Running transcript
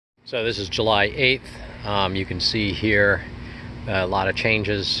So this is July 8th. You can see here a lot of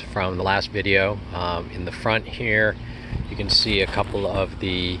changes from the last video. In the front here, you can see a couple of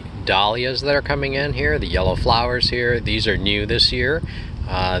the dahlias that are coming in here, the yellow flowers here. These are new this year.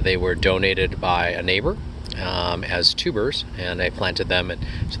 They were donated by a neighbor as tubers, and I planted them, and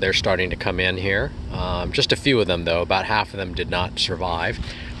so they're starting to come in here. Just a few of them though, about half of them did not survive.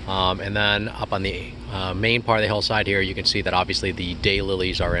 And then up on the main part of the hillside here, you can see that obviously the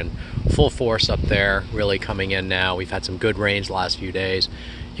daylilies are in full force up there, really coming in now. We've had some good rains the last few days.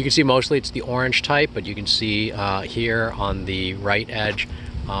 You can see mostly it's the orange type, but you can see here on the right edge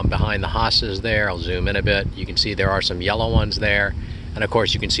behind the hostas there, I'll zoom in a bit, you can see there are some yellow ones there, and of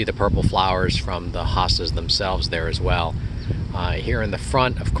course you can see the purple flowers from the hostas themselves there as well. Here in the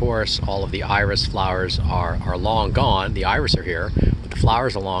front, of course, all of the iris flowers are long gone. The iris are here, but the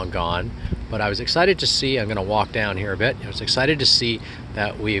flowers are long gone. But I was excited to see, I'm going to walk down here a bit, I was excited to see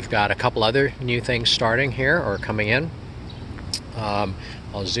that we've got a couple other new things starting here, or coming in.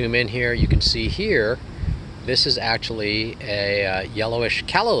 I'll zoom in here, you can see here, this is actually a yellowish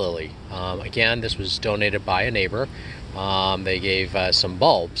calla lily. Again, this was donated by a neighbor. They gave some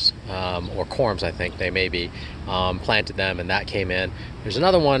bulbs, or corms I think they may be, planted them, and that came in. There's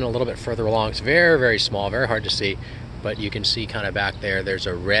another one a little bit further along. It's very, very small, very hard to see, but you can see kind of back there, there's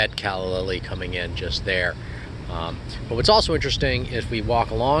a red calla lily coming in just there. But what's also interesting if we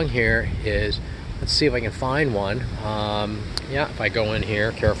walk along here is, let's see if I can find one. Yeah, if I go in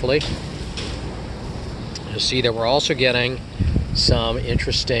here carefully, you'll see that we're also getting some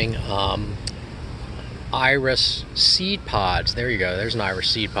interesting iris seed pods. There you go, there's an iris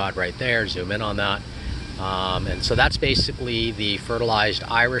seed pod right there, zoom in on that. And so that's basically the fertilized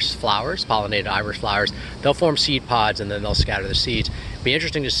iris flowers, pollinated iris flowers. They'll form seed pods and then they'll scatter the seeds. It'll be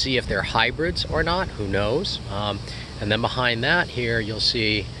interesting to see if they're hybrids or not, who knows. And then behind that here, you'll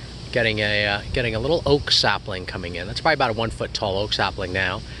see getting a little oak sapling coming in. That's probably about a 1 foot tall oak sapling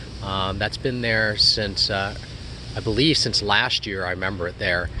now. That's been there since, I believe since last year, I remember it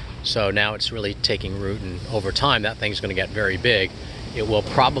there. So now it's really taking root, and over time that thing's going to get very big. It will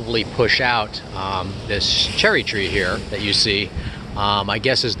probably push out this cherry tree here that you see. My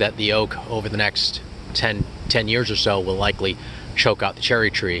guess is that the oak over the next 10 years or so will likely choke out the cherry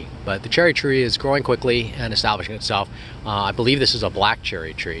tree. But the cherry tree is growing quickly and establishing itself. I believe this is a black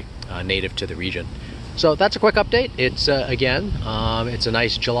cherry tree, native to the region. So that's a quick update. It's again, it's a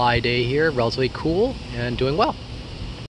nice July day here, relatively cool and doing well.